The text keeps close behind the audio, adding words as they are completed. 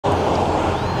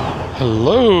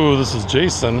Hello, this is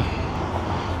Jason.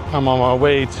 I'm on my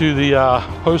way to the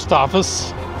post office,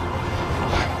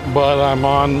 but I'm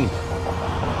on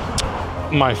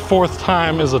my fourth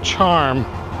time as a charm.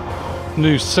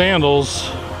 New sandals.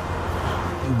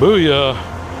 Booyah.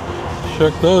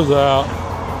 Check those out.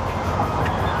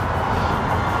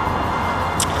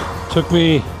 Took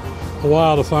me a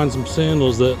while to find some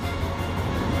sandals that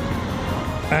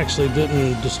actually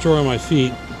didn't destroy my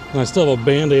feet. And I still have a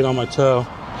band-aid on my toe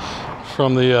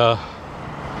from the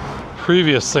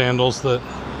previous sandals that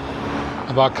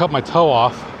about cut my toe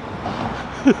off.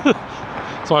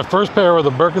 So my first pair were the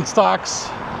Birkenstocks.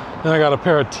 Then I got a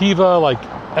pair of Teva, like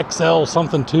XL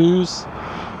something 2s.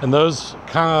 And those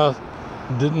kind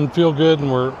of didn't feel good and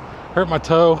hurt my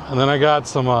toe. And then I got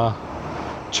some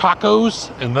Chacos,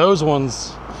 and those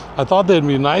ones, I thought they'd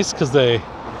be nice because they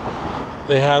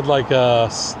had like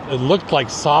it looked like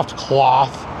soft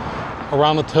cloth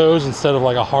around the toes instead of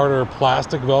like a harder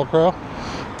plastic Velcro.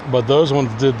 But those ones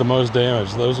did the most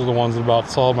damage. Those are the ones that about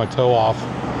sawed my toe off,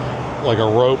 like a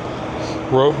rope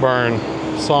burn,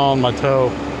 sawing my toe.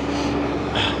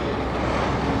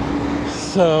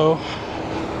 So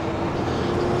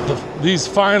these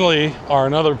finally are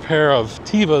another pair of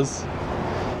Tevas,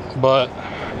 but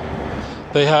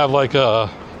they have like a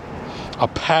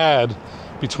pad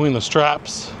between the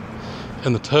straps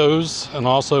and the toes, and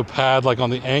also pad like on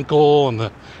the ankle and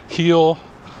the heel.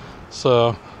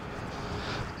 So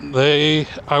I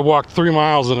walked 3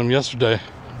 miles in them yesterday,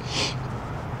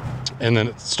 and then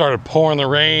it started pouring the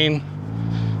rain,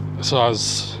 so I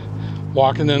was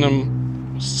walking in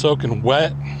them soaking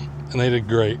wet, and they did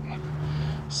great.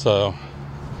 So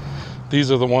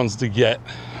these are the ones to get,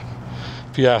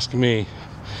 if you ask me.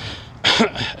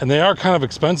 And they are kind of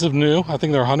expensive new. I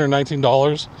think they're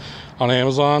 $119 on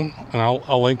Amazon, and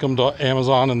I'll link them to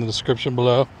Amazon in the description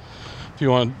below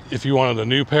if you wanted a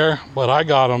new pair. But I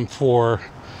got them for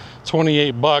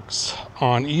 28 bucks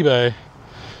on eBay,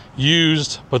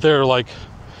 used, but they're like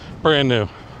brand new.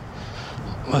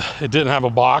 It didn't have a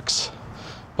box,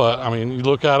 but I mean, you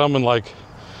look at them and like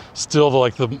still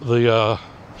the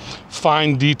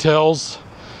fine details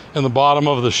in the bottom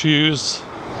of the shoes,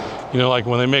 you know, like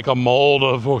when they make a mold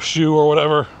of a shoe or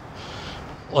whatever,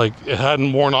 like it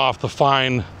hadn't worn off the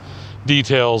fine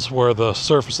details where the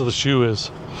surface of the shoe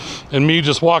is. And me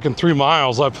just walking 3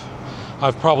 miles, I've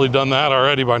probably done that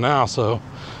already by now. So,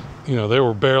 you know, they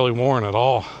were barely worn at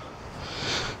all.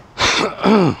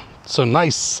 So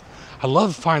nice. I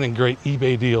love finding great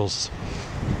eBay deals.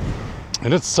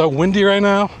 And it's so windy right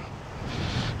now.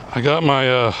 I got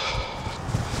my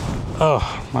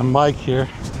my mic here,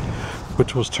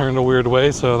 which was turned a weird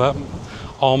way, so that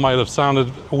all might have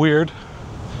sounded weird.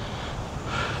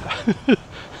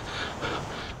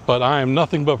 But I am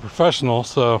nothing but professional,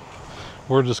 so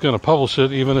we're just going to publish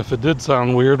it even if it did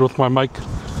sound weird with my mic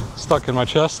stuck in my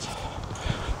chest.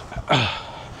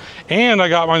 And I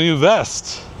got my new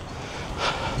vest.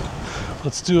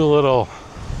 Let's do a little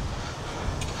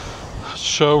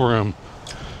showroom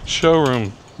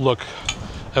look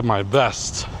at my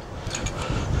vest.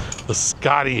 The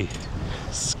Scotty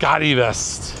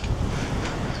vest.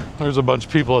 There's a bunch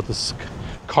of people at this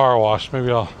car wash.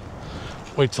 Maybe I'll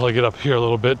wait till I get up here a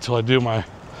little bit till I do my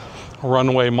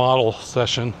runway model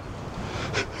session.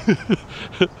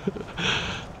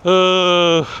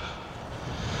 But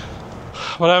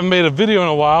I haven't made a video in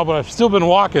a while, but I've still been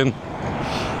walking.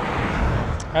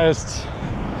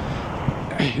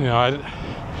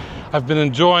 I've been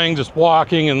enjoying just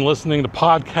walking and listening to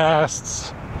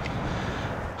podcasts,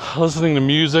 listening to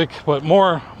music, but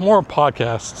more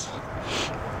podcasts.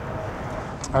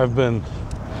 I've been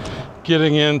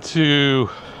getting into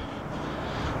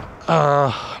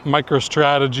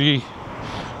MicroStrategy,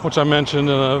 which I mentioned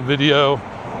in a video,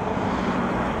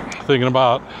 thinking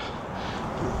about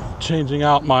changing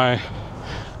out my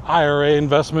IRA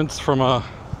investments from a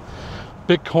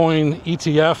Bitcoin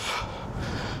ETF,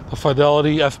 the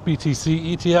Fidelity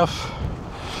FBTC ETF,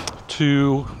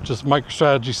 to just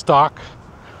MicroStrategy stock.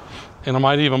 And I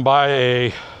might even buy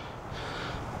a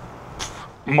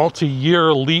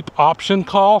multi-year leap option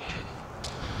call,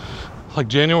 like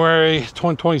January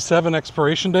 2027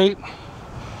 expiration date,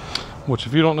 which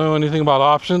if you don't know anything about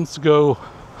options, go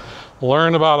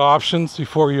learn about options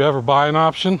before you ever buy an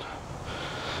option,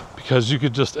 because you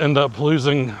could just end up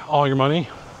losing all your money.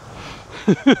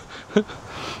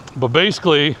 But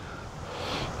basically,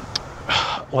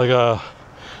 they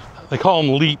call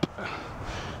them leap,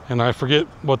 and I forget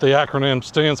what the acronym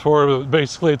stands for, but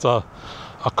basically it's a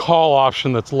call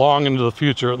option that's long into the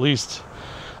future, at least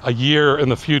a year in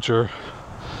the future.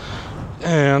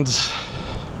 And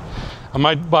I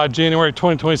might buy January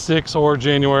 2026 or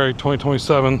January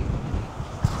 2027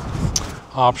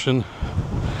 option,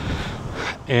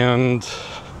 and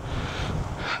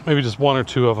maybe just one or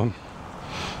two of them,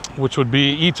 which would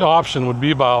be, each option would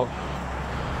be about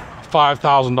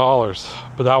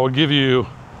 $5,000, but that would give you,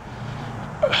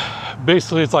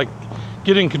 basically it's like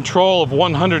getting control of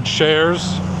 100 shares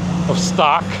of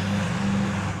stock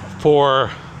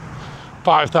for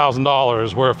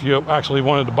 $5,000, where if you actually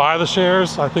wanted to buy the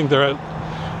shares, I think they're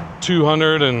at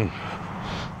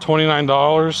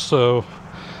 $229, so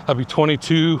that'd be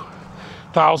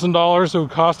 $22,000 it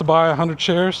would cost to buy 100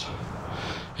 shares,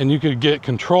 and you could get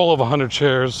control of 100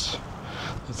 shares.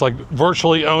 It's like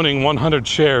virtually owning 100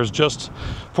 shares just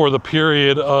for the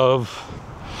period of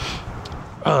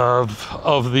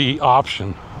the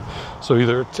option. So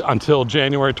either until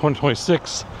January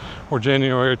 2026 or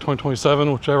January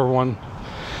 2027, whichever one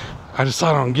I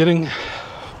decide on getting.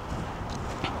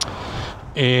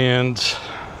 And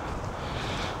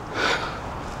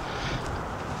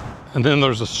then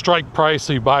there's a strike price,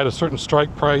 so you buy at a certain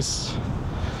strike price.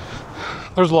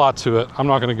 There's a lot to it. I'm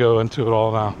not going to go into it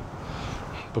all now.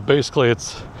 But basically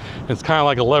it's kind of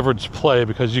like a leverage play,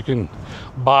 because you can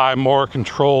buy more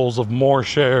controls of more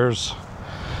shares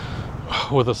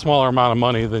with a smaller amount of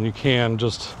money than you can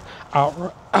just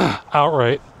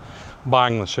outright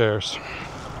buying the shares.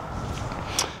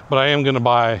 But I am going to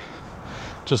buy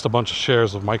just a bunch of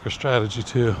shares of MicroStrategy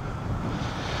too,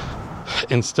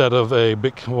 instead of a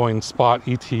Bitcoin spot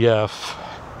ETF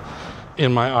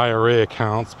in my IRA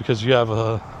accounts, because you have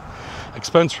a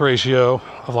expense ratio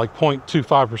of like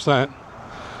 0.25%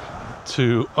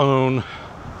 to own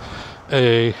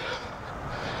a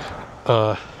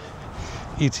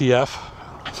ETF,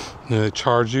 and they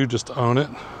charge you just to own it.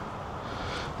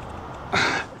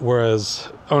 Whereas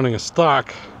owning a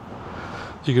stock,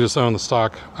 you can just own the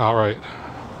stock outright,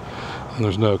 and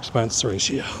there's no expense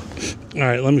ratio. All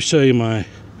right, let me show you my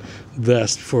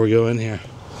vest before we go in here.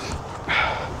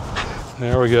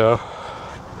 There we go.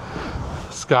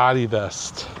 Scotty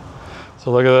vest.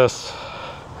 So look at this.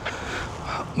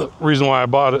 The reason why I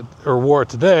bought it or wore it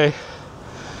today,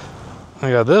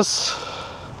 I got this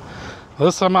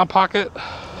in my pocket.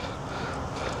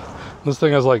 This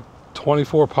thing has like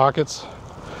 24 pockets,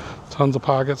 tons of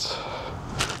pockets.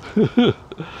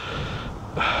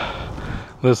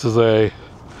 This is a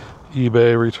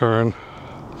eBay return.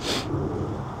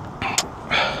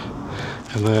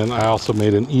 And then I also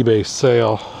made an eBay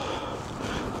sale,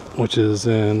 which is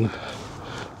in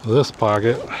this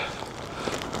pocket.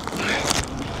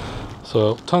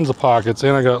 So tons of pockets,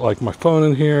 and I got like my phone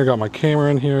in here, I got my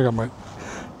camera in here, I got my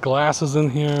glasses in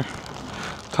here,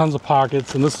 tons of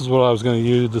pockets. And this is what I was going to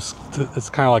use. It's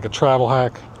kind of like a travel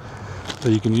hack,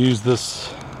 that you can use this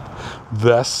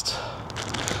vest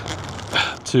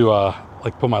to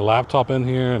like put my laptop in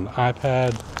here, an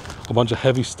iPad, a bunch of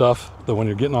heavy stuff that when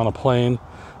you're getting on a plane,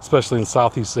 especially in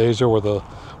Southeast Asia where the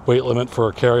weight limit for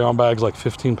a carry-on bag is like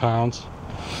 15 pounds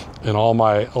and all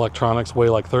my electronics weigh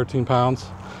like 13 pounds,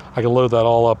 I can load that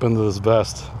all up into this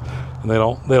vest, and they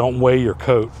don't weigh your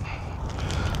coat.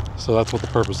 So that's what the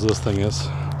purpose of this thing is.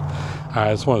 All right,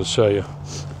 I just wanted to show you.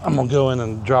 I'm gonna go in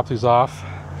and drop these off,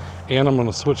 and I'm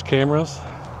gonna switch cameras.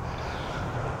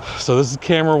 So this is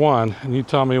camera 1, and you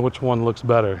tell me which one looks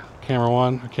better, camera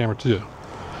 1 or camera 2.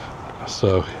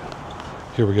 So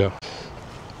here we go.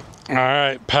 All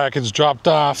right, package dropped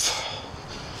off.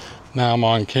 Now I'm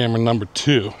on camera number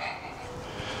 2.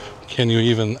 Can you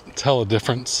even tell a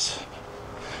difference?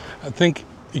 I think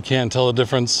you can tell a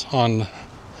difference on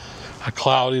a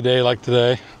cloudy day like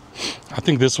today. I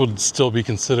think this would still be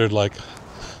considered like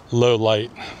low light.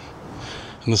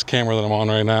 And this camera that I'm on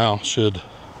right now should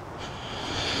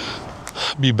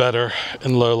be better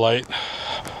in low light.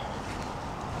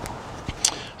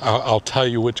 I'll tell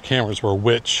you which cameras were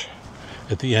which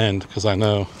at the end, because I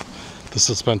know the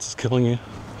suspense is killing you.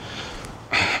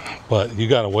 But you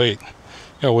gotta wait.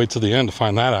 You gotta wait till the end to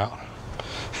find that out.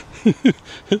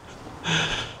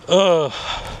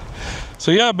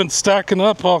 So yeah, I've been stacking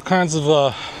up all kinds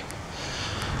of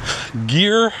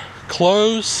gear,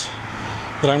 clothes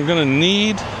that I'm gonna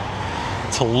need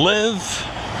to live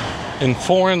in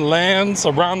foreign lands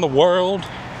around the world.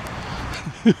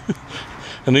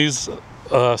 And these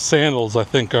sandals, I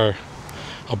think, are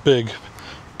a big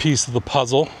piece of the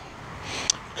puzzle,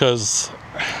 because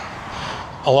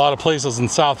a lot of places in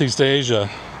Southeast Asia,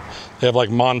 they have like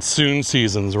monsoon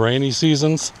seasons, rainy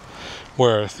seasons,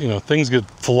 where, you know, things get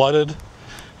flooded,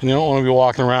 and you don't want to be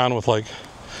walking around with like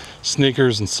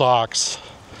sneakers and socks.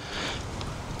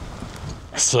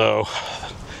 So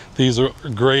these are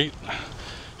great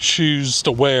shoes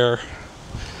to wear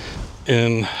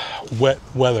in wet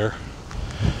weather.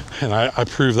 And I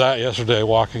proved that yesterday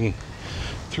walking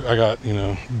through. I got,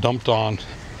 dumped on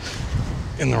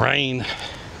in the rain.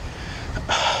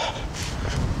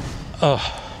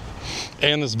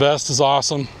 And this vest is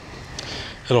awesome.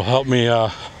 It'll help me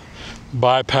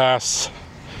bypass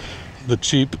the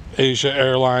cheap Asia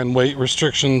airline weight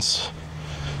restrictions.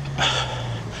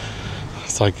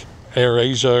 It's like Air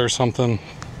Asia or something.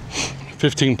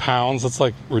 15 pounds. That's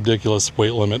like ridiculous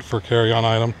weight limit for a carry-on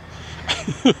item.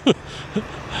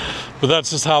 But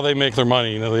that's just how they make their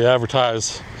money. They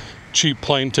advertise cheap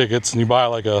plane tickets, and you buy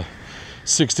like a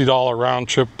 $60 round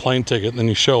trip plane ticket, and then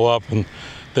you show up and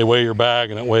they weigh your bag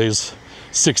and it weighs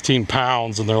 16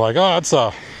 pounds, and they're like, oh, it's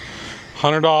a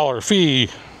 $100 fee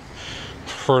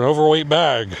for an overweight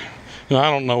bag. I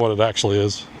don't know what it actually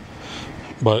is,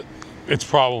 but it's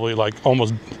probably like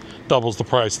almost doubles the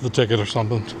price of the ticket or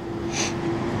something.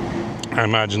 I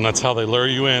imagine that's how they lure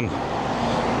you in.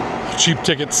 Cheap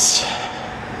tickets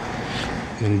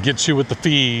and get you with the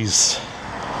fees.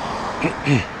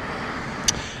 And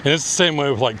it's the same way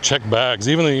with like checked bags.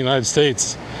 Even in the United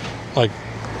States, like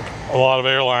a lot of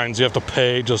airlines, you have to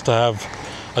pay just to have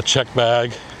a checked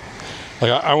bag. Like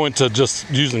I went to just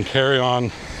using carry-on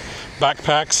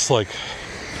backpacks like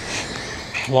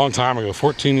a long time ago,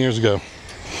 14 years ago.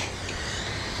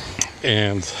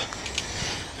 And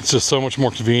it's just so much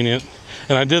more convenient.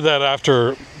 And I did that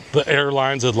after the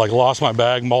airlines had like lost my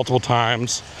bag multiple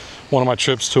times. One of my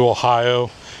trips to Ohio,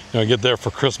 I get there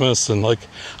for Christmas, and like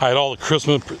I had all the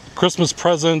Christmas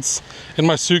presents in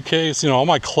my suitcase, all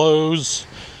my clothes,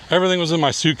 everything was in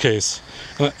my suitcase.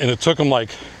 And it took them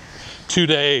like 2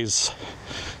 days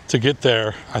to get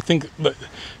there. I think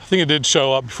it did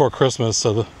show up before Christmas,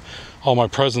 so all my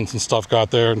presents and stuff got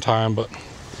there in time, but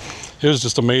it was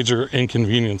just a major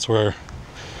inconvenience where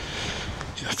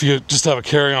if you just have a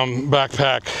carry-on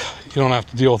backpack, you don't have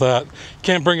to deal with that. You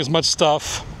can't bring as much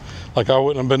stuff. Like I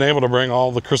wouldn't have been able to bring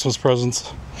all the Christmas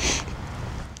presents.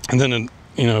 And then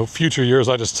in future years,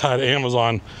 I just had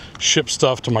Amazon ship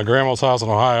stuff to my grandma's house in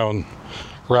Ohio and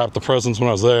wrap the presents when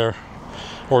I was there,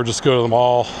 or just go to the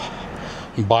mall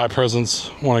and buy presents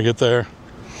when I get there.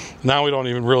 Now we don't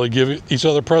even really give each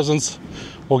other presents.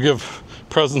 We'll give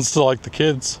presents to like the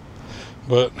kids,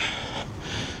 but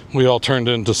we all turned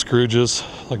into Scrooges,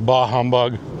 like bah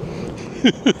humbug.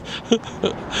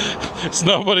 It's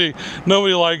nobody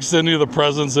likes any of the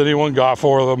presents anyone got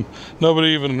for them. Nobody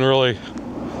even really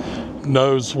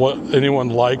knows what anyone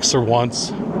likes or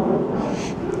wants.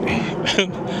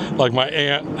 Like my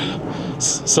aunt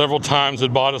several times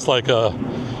had got us like a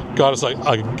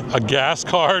gas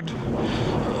card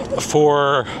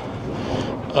for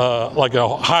like an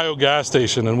Ohio gas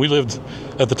station, and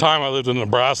at the time I lived in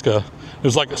Nebraska. It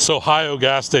was like a Sohio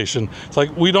gas station. It's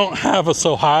like, we don't have a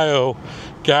Sohio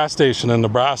gas station in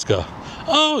Nebraska.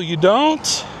 Oh, you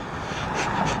don't?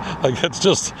 Like, it's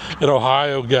just an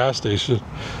Ohio gas station.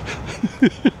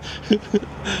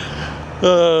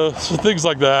 So things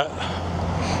like that.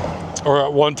 Or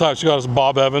at one time she got us a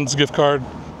Bob Evans gift card.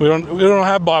 We don't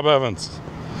have Bob Evans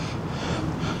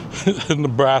in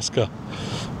Nebraska.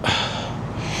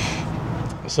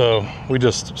 So we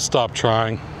just stopped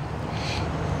trying.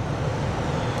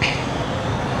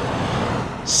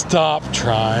 Stop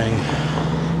trying.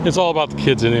 It's all about the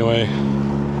kids anyway.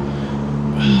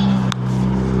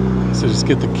 So just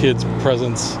get the kids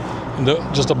presents and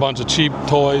just a bunch of cheap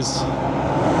toys.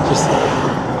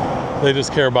 They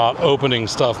just care about opening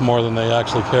stuff more than they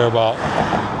actually care about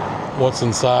what's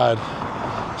inside.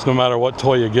 So no matter what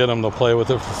toy you get them, they'll play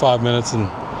with it for 5 minutes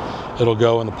and it'll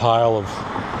go in the pile of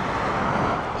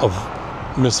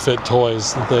misfit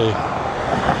toys that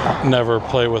they never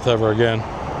play with ever again.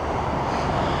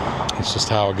 It's just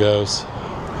how it goes.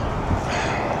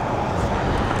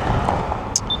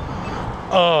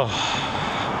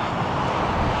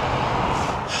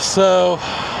 So,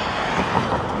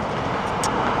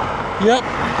 yep,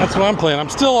 that's what I'm playing. I'm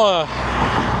still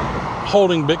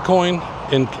holding Bitcoin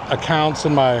in accounts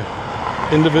in my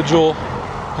individual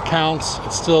accounts.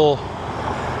 I'm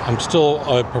still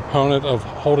a proponent of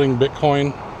holding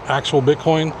Bitcoin, actual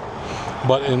Bitcoin,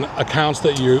 but in accounts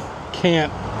that you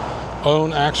can't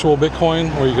own actual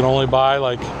Bitcoin, where you can only buy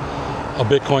like a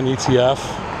Bitcoin ETF.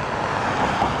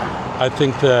 I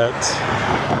think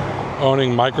that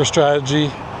owning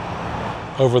MicroStrategy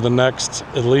over the next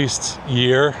at least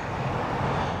year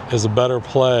is a better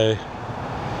play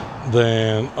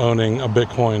than owning a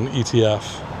Bitcoin ETF,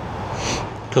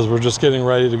 because we're just getting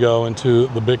ready to go into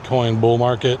the Bitcoin bull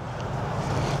market,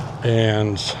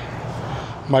 and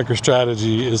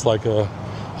MicroStrategy is like a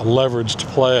leveraged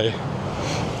play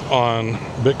on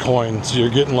Bitcoin. So you're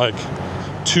getting like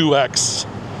 2x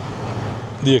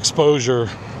the exposure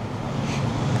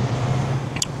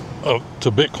to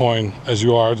Bitcoin as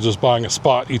you are just buying a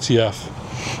spot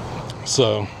ETF.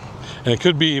 So, and it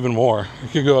could be even more.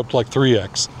 It could go up to like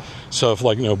 3x. So if,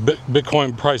 like, you know,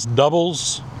 Bitcoin price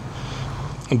doubles,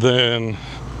 then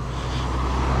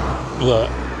the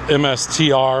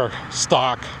MSTR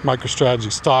stock,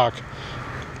 MicroStrategy stock,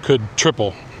 could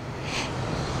triple.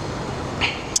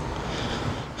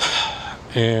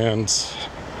 And,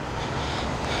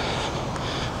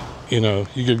 you know,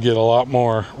 you could get a lot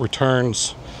more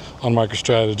returns on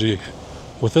MicroStrategy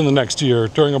within the next year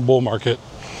during a bull market.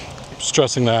 I'm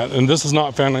stressing that. And this is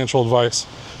not financial advice.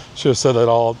 Should have said that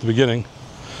all at the beginning.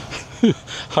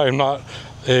 I am not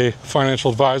a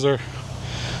financial advisor.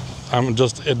 I'm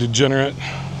just a degenerate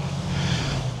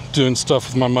doing stuff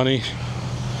with my money.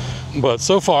 But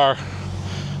so far,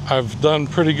 I've done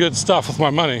pretty good stuff with my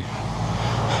money.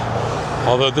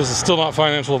 Although this is still not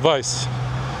financial advice.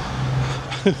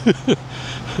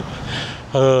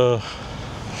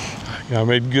 I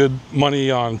made good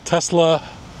money on Tesla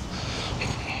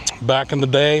back in the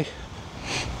day.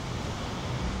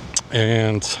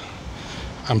 And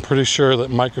I'm pretty sure that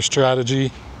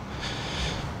MicroStrategy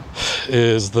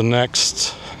is the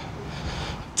next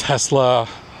Tesla,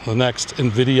 the next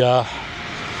Nvidia.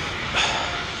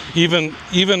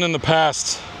 Even in the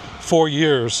past 4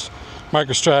 years,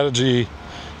 MicroStrategy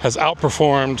has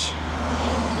outperformed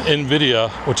Nvidia,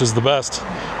 which is the best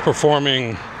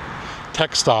performing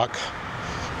tech stock.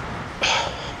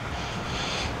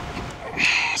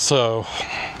 So,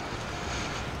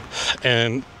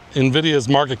 and Nvidia's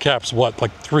market cap's what,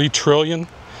 like 3 trillion,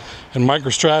 and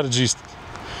MicroStrategy's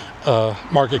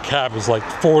market cap is like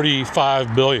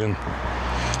 45 billion.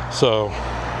 So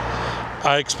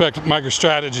I expect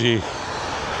MicroStrategy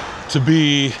to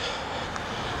be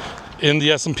in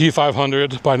the S&P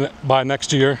 500 by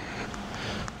next year,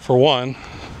 for one,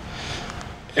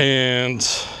 and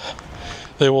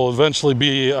they will eventually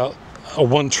be a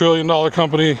 $1 trillion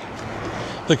company.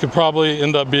 They could probably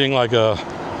end up being like a,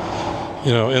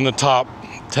 you know, in the top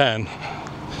 10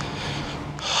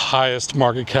 highest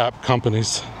market cap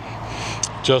companies,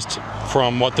 just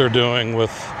from what they're doing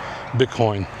with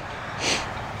Bitcoin.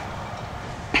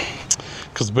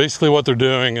 Because basically what they're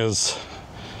doing is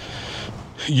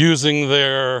using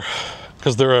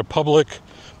because they're a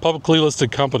publicly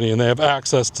listed company, and they have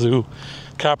access to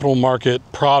capital market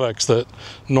products that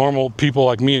normal people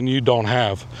like me and you don't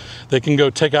have. They can go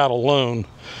take out a loan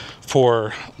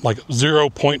for like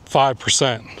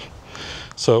 0.5%.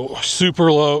 So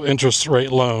super low interest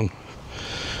rate loan.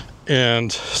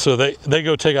 And so they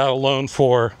go take out a loan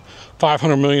for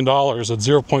 $500 million at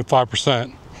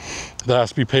 0.5%. That has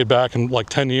to be paid back in like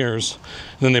 10 years.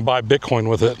 And then they buy Bitcoin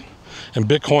with it. And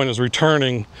Bitcoin is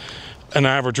returning an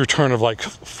average return of like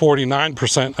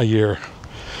 49% a year.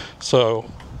 So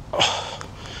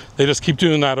they just keep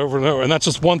doing that over and over. And that's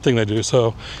just one thing they do.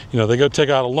 So, you know, they go take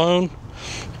out a loan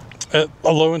at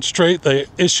a low interest rate. They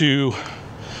issue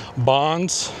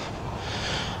bonds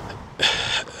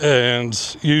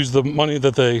and use the money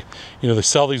that they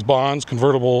sell these bonds,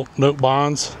 convertible note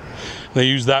bonds. They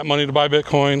use that money to buy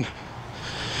Bitcoin.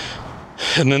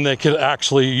 And then they could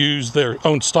actually use their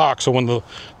own stock. So when the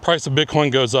price of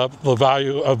Bitcoin goes up, the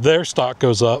value of their stock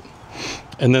goes up.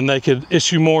 And then they could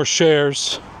issue more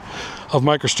shares of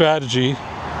MicroStrategy,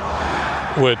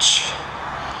 which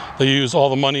they use all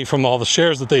the money from all the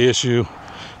shares that they issue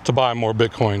to buy more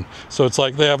Bitcoin. So it's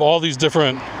like they have all these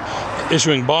different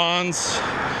issuing bonds,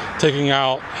 taking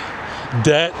out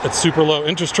debt at super low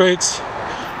interest rates,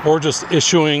 or just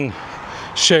issuing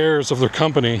shares of their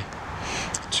company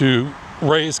to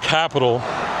raise capital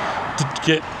to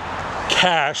get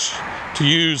cash to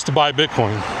use to buy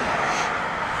Bitcoin.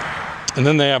 And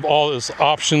then they have all these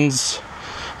options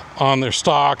on their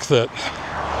stock that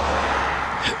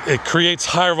it creates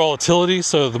higher volatility.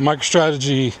 So the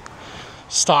MicroStrategy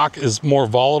stock is more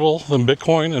volatile than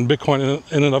Bitcoin, and Bitcoin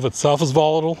in and of itself is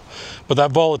volatile. But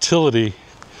that volatility,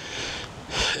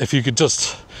 if you could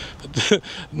just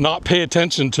not pay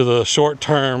attention to the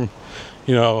short-term,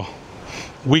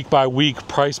 week by week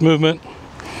price movement,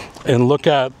 and look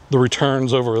at the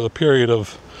returns over the period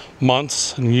of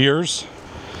months and years,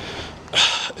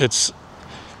 it's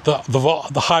the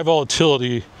high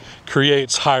volatility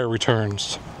creates higher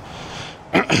returns.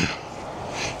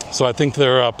 So I think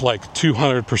they're up like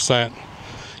 200%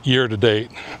 year to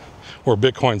date, where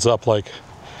Bitcoin's up like,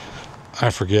 I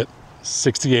forget,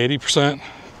 60-80%.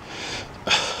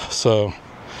 So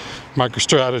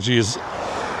MicroStrategy is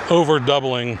over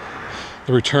doubling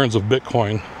the returns of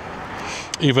Bitcoin,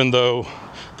 even though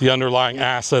the underlying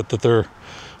asset that they're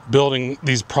building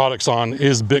these products on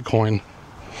is Bitcoin.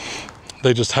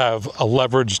 They just have a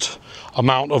leveraged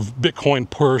amount of Bitcoin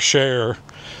per share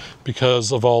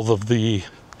because of all of the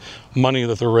money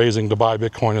that they're raising to buy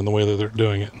Bitcoin and the way that they're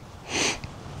doing it.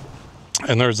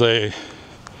 And there's a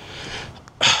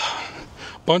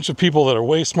bunch of people that are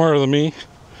way smarter than me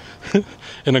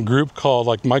in a group called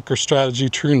like MicroStrategy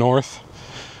True North.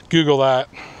 Google that.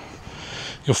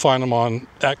 You'll find them on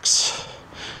X.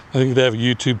 I think they have a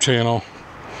YouTube channel.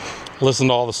 Listen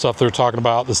to all the stuff they're talking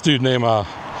about. This dude named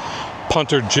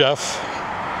Punter Jeff.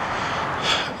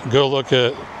 Go look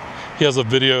at, he has a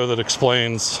video that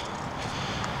explains,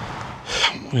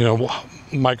 you know,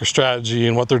 MicroStrategy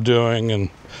and what they're doing and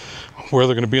where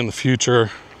they're going to be in the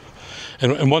future.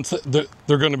 And once they're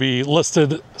going to be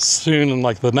listed soon in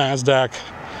like the NASDAQ,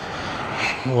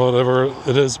 whatever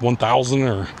it is, 1,000,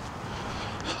 or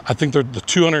I think they're the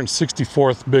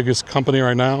 264th biggest company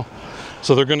right now.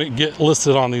 So they're going to get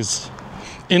listed on these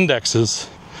indexes,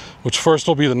 which first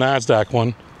will be the NASDAQ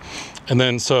one. And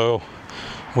then so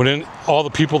when all the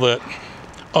people that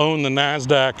own the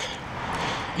NASDAQ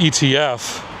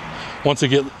ETF, once it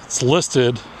gets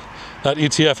listed, that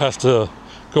ETF has to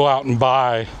go out and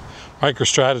buy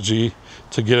MicroStrategy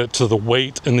to get it to the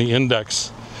weight in the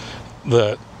index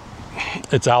that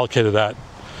it's allocated at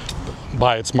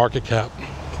by its market cap.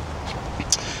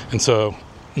 And so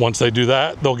once they do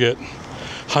that, they'll get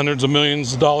hundreds of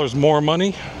millions of dollars more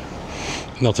money,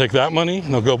 and they'll take that money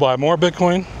and they'll go buy more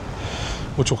Bitcoin,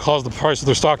 which will cause the price of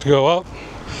their stock to go up,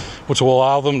 which will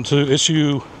allow them to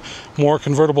issue more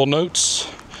convertible notes,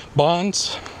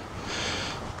 bonds,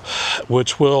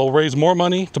 which will raise more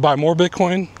money to buy more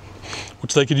Bitcoin,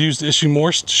 which they could use to issue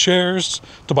more shares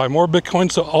to buy more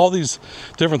Bitcoin. So all these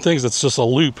different things, it's just a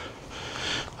loop.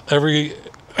 Everything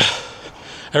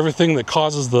that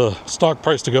causes the stock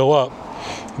price to go up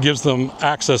gives them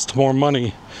access to more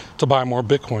money to buy more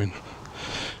Bitcoin.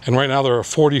 And right now they're a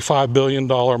 $45 billion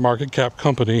market cap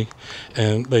company,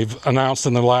 and they've announced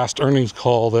in their last earnings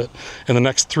call that in the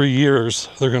next 3 years,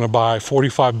 they're going to buy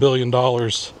 $45 billion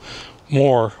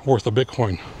more worth of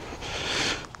Bitcoin.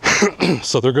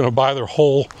 So they're going to buy their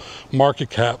whole market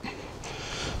cap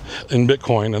in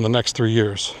Bitcoin in the next 3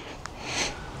 years.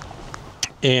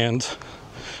 And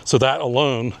so that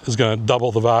alone is going to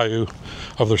double the value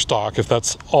of their stock if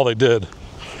that's all they did.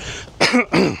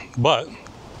 But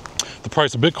the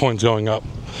price of Bitcoin's going up.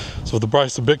 So if the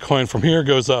price of Bitcoin from here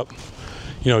goes up,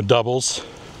 you know, doubles,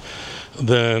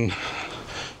 then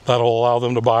that'll allow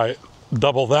them to buy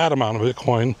double that amount of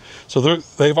Bitcoin. So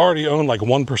they've already owned like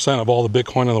 1% of all the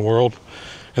Bitcoin in the world,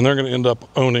 and they're going to end up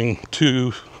owning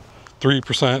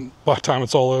 2-3% by the time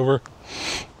it's all over.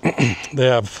 They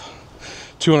have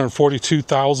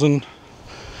 242,000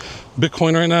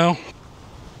 Bitcoin right now,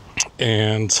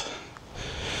 and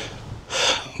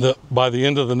by the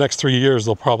end of the next 3 years,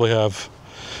 they'll probably have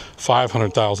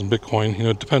 500,000 Bitcoin. You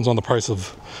know, it depends on the price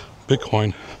of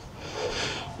Bitcoin.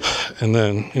 And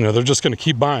then, you know, they're just going to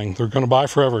keep buying. They're going to buy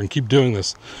forever and keep doing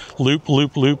this loop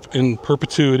in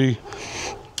perpetuity,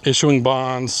 issuing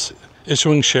bonds,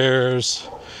 issuing shares,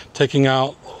 taking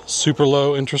out super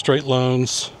low interest rate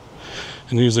loans,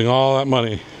 and using all that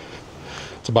money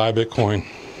to buy Bitcoin,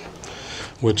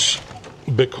 which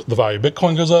the value of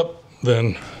Bitcoin goes up,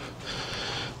 then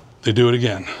they do it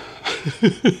again.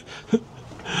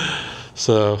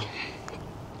 So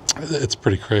it's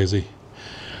pretty crazy.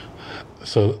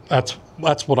 So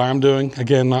that's what I'm doing.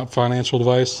 Again, not financial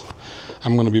advice.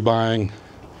 I'm going to be buying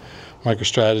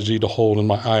MicroStrategy to hold in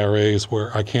my IRAs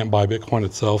where I can't buy Bitcoin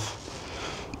itself.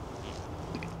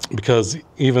 Because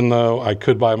even though I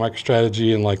could buy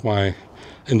MicroStrategy in like my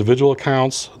individual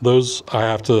accounts, those I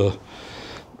have to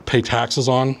pay taxes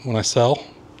on when I sell.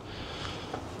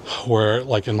 Where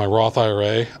like in my Roth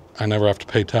IRA, I never have to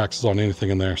pay taxes on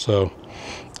anything in there. So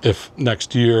if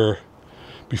next year,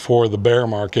 before the bear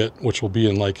market, which will be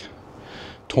in like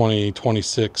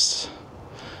 2026,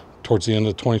 towards the end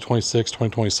of 2026,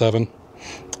 2027,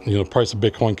 you know, the price of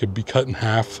Bitcoin could be cut in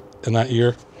half in that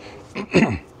year.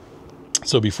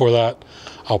 So before that,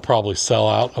 I'll probably sell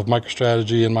out of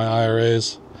MicroStrategy in my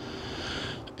IRAs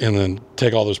and then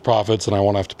take all those profits, and I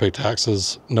won't have to pay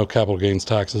taxes, no capital gains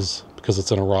taxes, because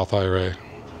it's in a Roth IRA.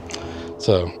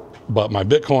 So, but my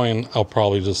Bitcoin, I'll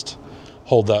probably just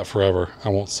hold that forever. I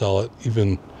won't sell it,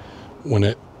 even when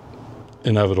it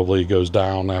inevitably goes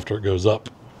down after it goes up.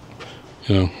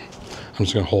 You know, I'm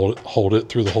just going to hold it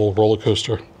through the whole roller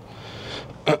coaster.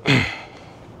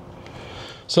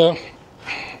 So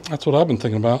that's what I've been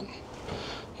thinking about.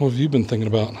 What have you been thinking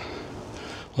about?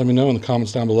 Let me know in the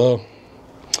comments down below.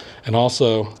 And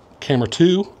also, camera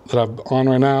 2 that I'm on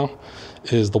right now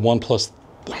is the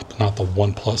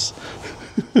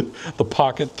the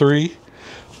Pocket 3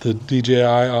 the DJI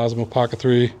Osmo Pocket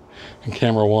 3, and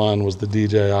camera 1 was the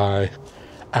DJI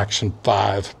Action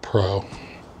 5 Pro.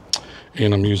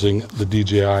 And I'm using the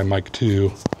DJI Mic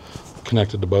 2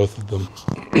 connected to both of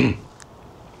them.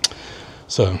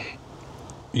 So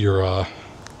your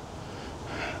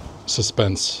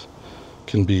suspense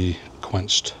can be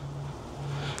quenched.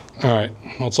 All right,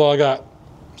 well, that's all I got.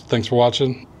 Thanks for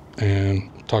watching, and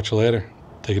talk to you later.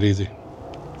 Take it easy.